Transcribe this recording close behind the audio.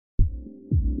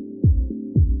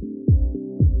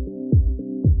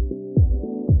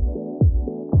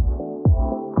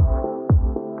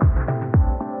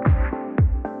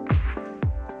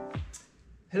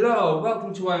Hello,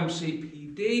 welcome to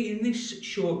OMCPD. In this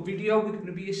short video, we're going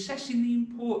to be assessing the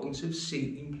importance of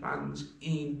seating plans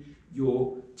in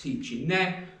your teaching.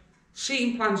 Now,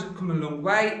 seating plans have come a long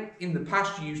way. In the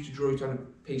past, you used to draw it on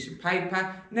a piece of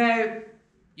paper. Now,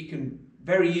 you can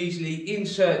very easily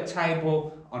insert a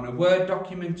table on a Word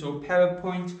document or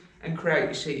PowerPoint and create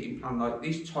your seating plan like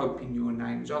this, typing your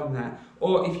names on there.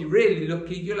 Or if you're really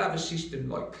lucky, you'll have a system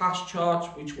like class charts,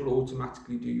 which will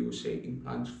automatically do your seating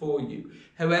plans for you.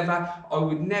 However, I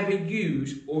would never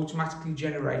use automatically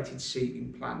generated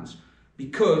seating plans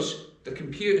because the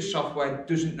computer software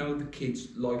doesn't know the kids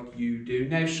like you do.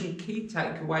 Now, some key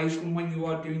takeaways from when you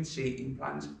are doing seating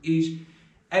plans is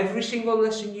every single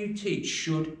lesson you teach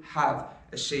should have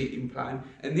a seating plan,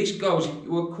 and this goes, if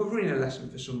you are covering a lesson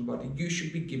for somebody, you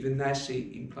should be given their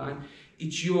seating plan.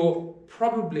 It's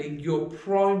probably your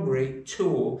primary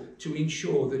tool to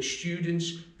ensure that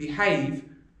students behave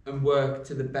and work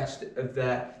to the best of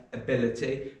their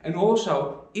ability. And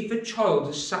also, if a child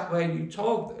has sat where you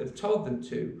have told them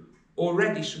to,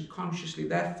 already subconsciously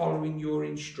they're following your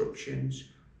instructions.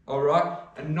 Alright?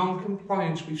 And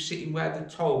non-compliance with sitting where they're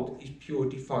told is pure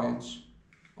defiance.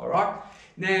 Alright?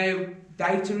 Now,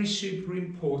 data is super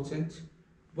important.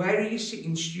 Where are you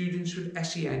sitting students with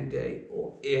SEND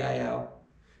or EAL?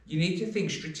 You need to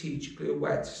think strategically of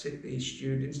where to sit these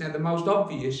students. Now, the most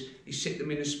obvious is sit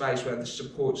them in a space where the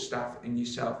support staff and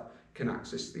yourself can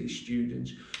access these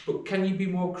students. But can you be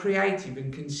more creative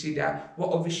and consider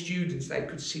what other students they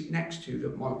could sit next to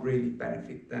that might really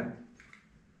benefit them?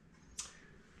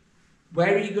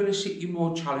 Where are you going to sit your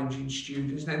more challenging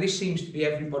students? Now, this seems to be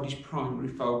everybody's primary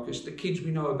focus. The kids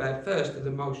we know about first are the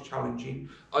most challenging.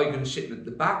 Are you going to sit them at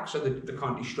the back so that they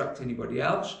can't distract anybody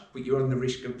else, but you're on the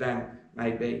risk of them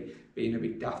maybe being a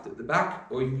bit daft at the back,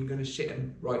 or are you going to sit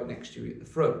them right next to you at the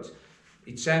front?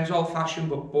 It sounds old-fashioned,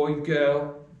 but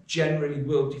boy-girl generally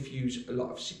will diffuse a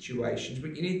lot of situations,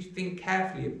 but you need to think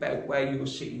carefully about where you're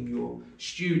sitting your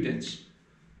students.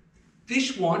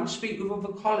 This one, speak with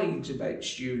other colleagues about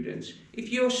students. If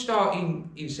you're starting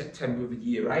in September with a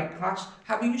Year 8 class,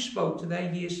 have you spoke to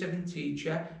their Year 7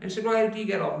 teacher and said, well, how do you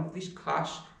get on with this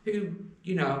class? Who,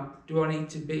 do I need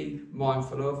to be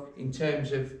mindful of in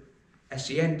terms of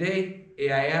SEND,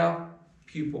 EAL,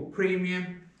 pupil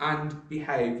premium and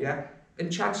behaviour? And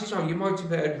chances are you might have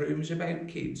heard rumours about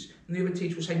kids and the other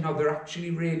teacher will say, no, they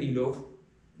actually really love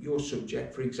your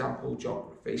subject, for example,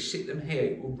 geography. Sit them here,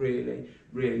 it will really,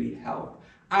 really help.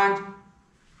 And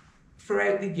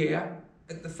throughout the year,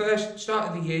 at the first start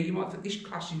of the year, you might think this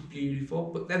class is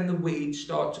beautiful, but then the weeds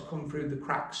start to come through the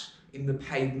cracks in the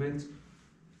pavement.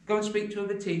 Go and speak to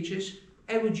other teachers.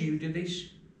 How would you do this?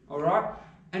 All right?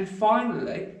 And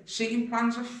finally, seating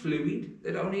plans are fluid.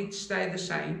 They don't need to stay the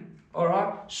same. All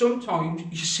right? Sometimes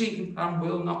your seating plan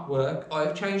will not work. I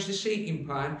have changed the seating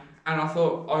plan and I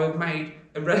thought I have made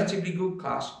a relatively good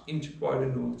class into quite a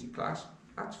naughty class.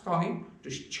 That's fine,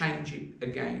 just change it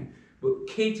again. But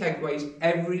key takeaways,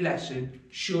 every lesson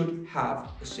should have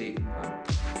a seating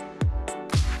plan.